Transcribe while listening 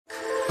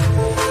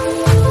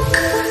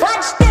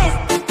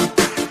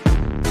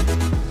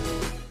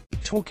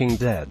Talking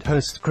Dead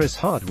host Chris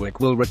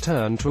Hardwick will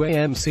return to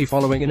AMC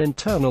following an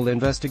internal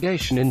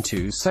investigation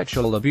into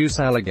sexual abuse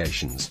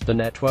allegations, the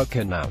network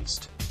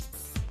announced.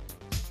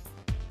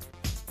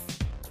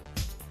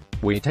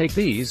 "We take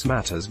these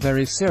matters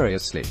very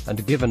seriously,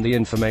 and given the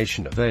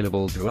information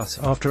available to us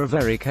after a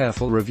very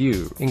careful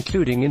review,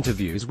 including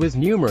interviews with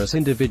numerous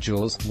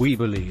individuals, we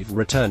believe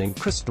returning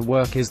Chris to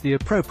work is the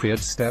appropriate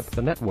step,"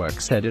 the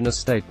network said in a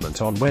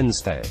statement on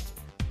Wednesday.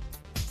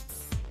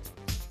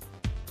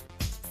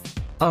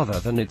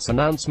 Other than its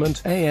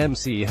announcement,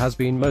 AMC has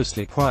been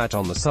mostly quiet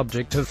on the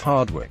subject of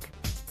Hardwick.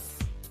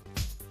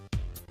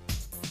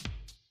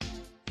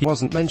 He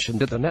wasn't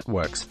mentioned at the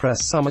network's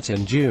press summit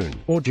in June,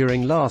 or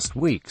during last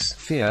week's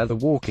Fear the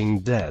Walking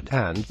Dead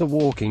and The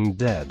Walking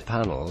Dead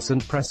panels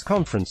and press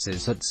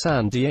conferences at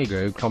San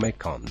Diego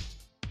Comic-Con.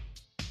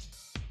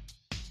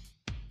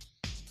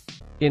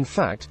 In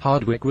fact,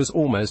 Hardwick was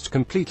almost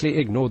completely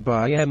ignored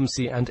by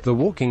AMC and The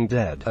Walking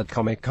Dead at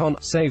Comic-Con,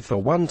 save for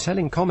one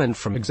telling comment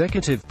from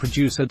executive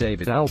producer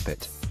David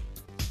Alpert.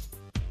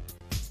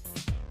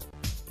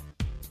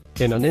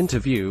 In an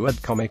interview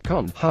at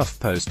Comic-Con,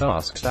 HuffPost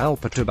asked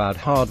Alpert about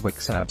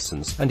Hardwick's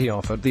absence, and he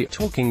offered the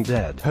Talking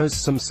Dead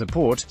host some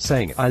support,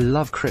 saying, "I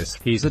love Chris,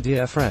 he's a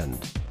dear friend.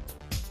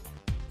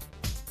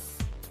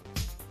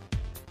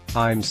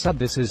 I'm sad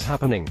this is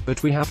happening,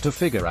 but we have to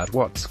figure out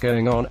what's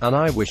going on, and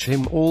I wish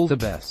him all the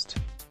best.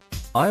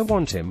 I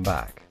want him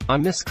back. I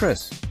miss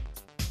Chris.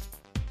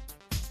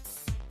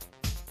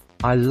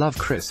 I love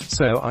Chris,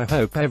 so I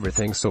hope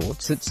everything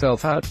sorts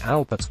itself out."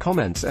 Alpert's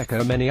comments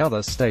echo many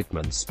other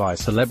statements by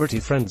celebrity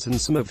friends and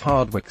some of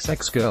Hardwick's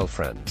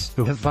ex-girlfriends,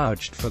 who have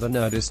vouched for the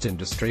Nerdist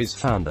Industries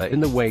founder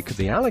in the wake of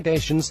the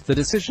allegations. The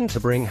decision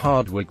to bring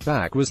Hardwick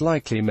back was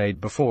likely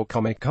made before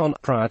Comic-Con.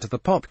 Prior to the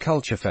Pop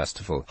Culture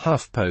Festival,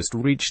 HuffPost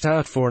reached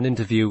out for an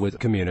interview with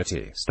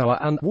Community star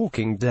and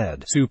Walking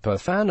Dead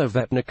superfan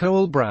Yvette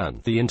Nicole Brown,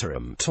 the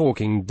interim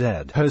Talking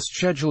Dead host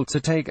scheduled to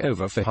take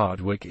over for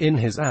Hardwick in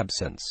his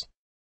absence.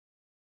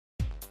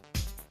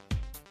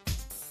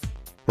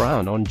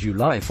 Brown on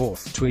July 4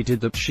 tweeted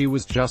that she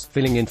was just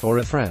filling in for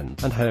a friend,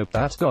 and hoped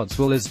that God's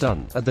will is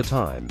done. At the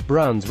time,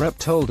 Brown's rep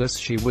told us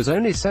she was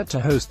only set to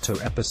host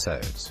 2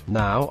 episodes.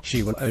 Now,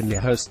 she will only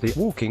host the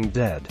Walking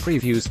Dead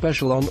preview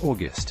special on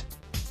August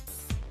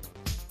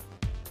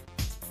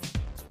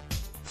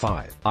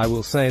 5. "I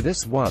will say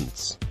this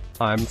once.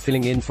 I'm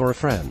filling in for a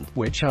friend,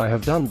 which I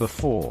have done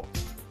before.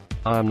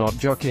 I'm not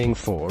jockeying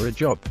for a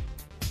job.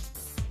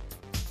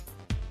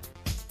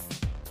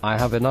 I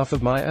have enough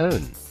of my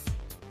own.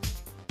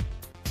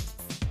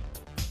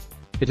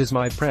 It is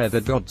my prayer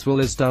that God's will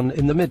is done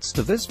in the midst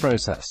of this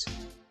process.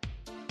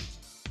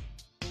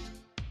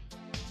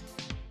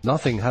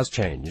 Nothing has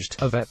changed."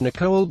 Yvette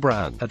Nicole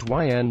Brown, at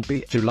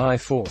YNB, July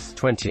 4,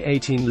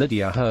 2018.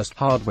 Lydia Hearst,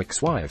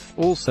 Hardwick's wife,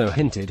 also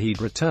hinted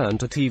he'd return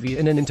to TV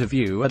in an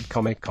interview at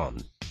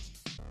Comic-Con.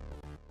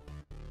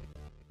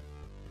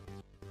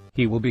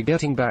 "He will be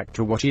getting back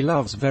to what he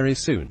loves very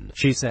soon,"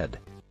 she said.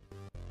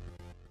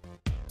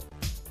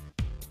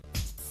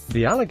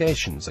 The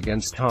allegations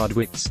against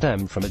Hardwick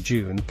stem from a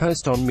June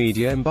post on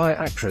Medium by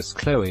actress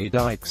Chloe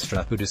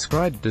Dykstra, who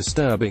described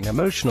disturbing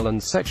emotional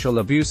and sexual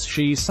abuse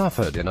she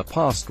suffered in a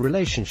past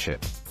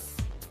relationship.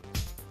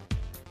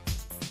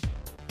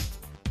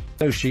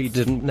 Though she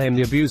didn't name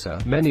the abuser,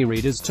 many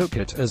readers took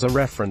it as a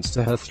reference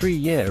to her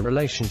 3-year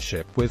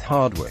relationship with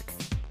Hardwick.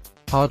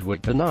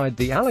 Hardwick denied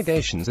the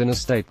allegations in a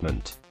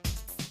statement.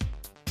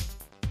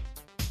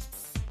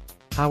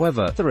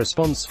 However, the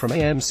response from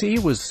AMC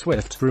was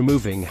swift,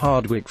 removing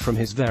Hardwick from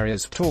his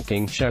various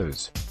talking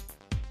shows.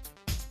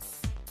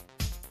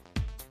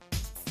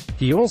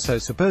 He also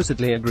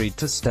supposedly agreed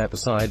to step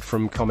aside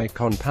from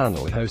Comic-Con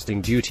panel hosting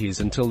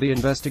duties until the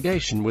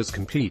investigation was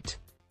complete.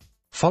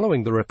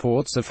 Following the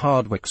reports of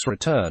Hardwick's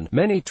return,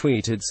 many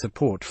tweeted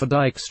support for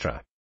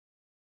Dykstra.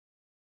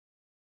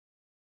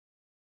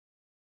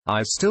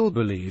 "I still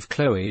believe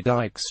Chloe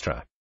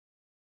Dykstra.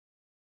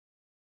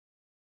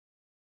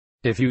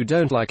 If you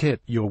don't like it,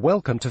 you're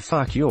welcome to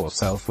fuck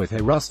yourself with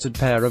a rusted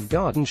pair of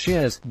garden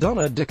shears."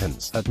 Donna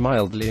Dickens, at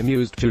Mildly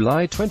Amused,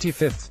 July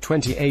 25,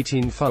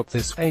 2018. Fuck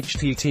this.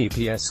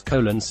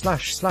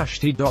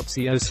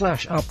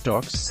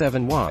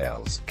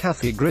 https://t.co/updocs7yls.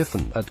 Kathy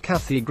Griffin, at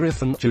Kathy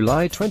Griffin,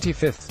 July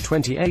 25,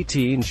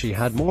 2018. She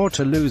had more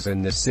to lose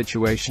in this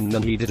situation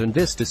than he did, and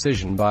this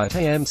decision by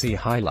AMC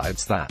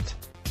highlights that.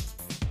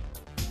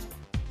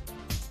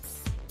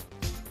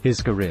 His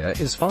career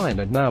is fine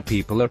and now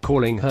people are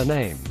calling her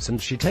names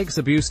and she takes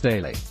abuse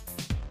daily.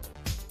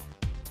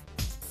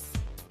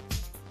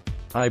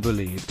 I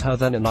believed her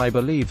then and I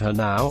believe her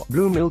now.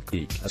 Blue Milk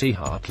Geek, at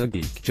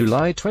eHeartLeGeek,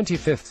 July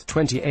 25,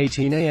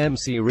 2018.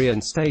 AMC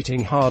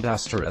reinstating Hard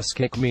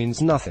 *kick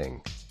means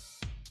nothing.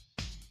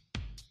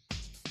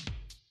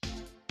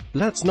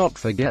 Let's not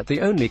forget the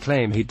only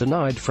claim he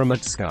denied from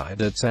at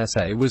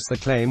Sky.SA was the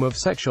claim of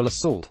sexual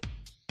assault.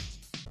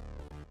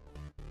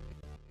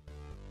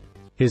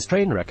 His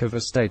train wreck of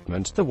a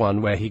statement, the one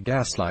where he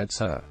gaslights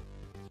her.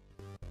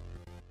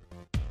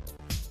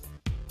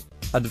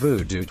 At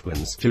Voodoo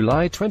Twins,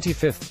 July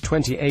 25,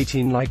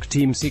 2018. Like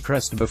Team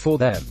Seacrest before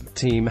them,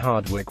 Team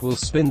Hardwick will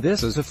spin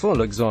this as a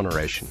full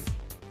exoneration.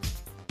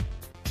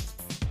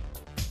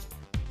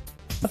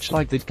 Much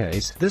like that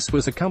case, this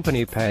was a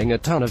company paying a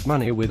ton of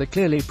money with a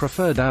clearly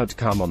preferred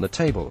outcome on the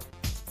table.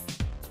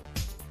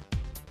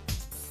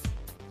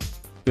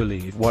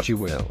 Believe what you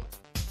will.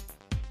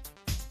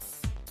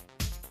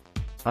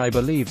 I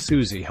believe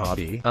Susie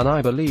Hardy, and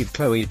I believe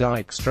Chloe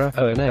Dykstra,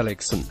 Owen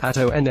Ellickson, at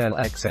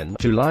ONLXN,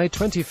 July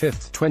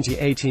 25,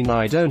 2018.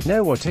 I don't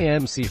know what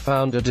AMC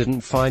found or didn't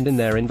find in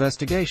their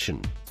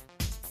investigation.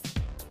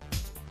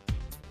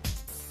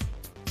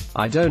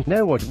 I don't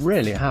know what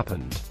really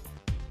happened.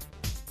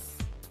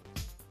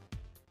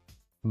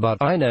 But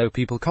I know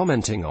people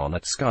commenting on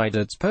at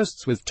Skydad's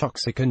posts with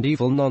toxic and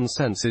evil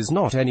nonsense is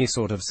not any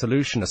sort of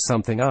solution or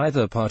something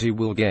either party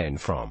will gain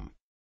from.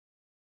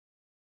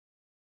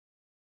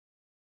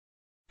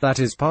 That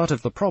is part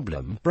of the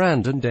problem.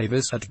 Brandon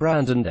Davis at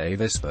Brandon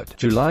Davis. But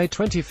July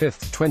 25,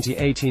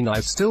 2018. I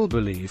still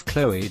believe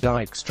Chloe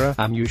Dykstra,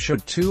 and you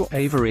should too.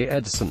 Avery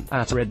Edson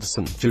at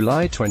Edson,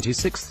 July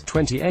 26,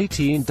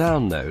 2018.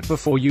 Download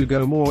before you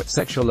go. More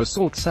sexual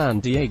assault. San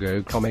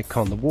Diego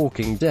Comic-Con. The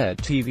Walking Dead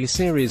TV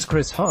series.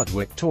 Chris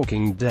Hardwick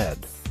Talking Dead.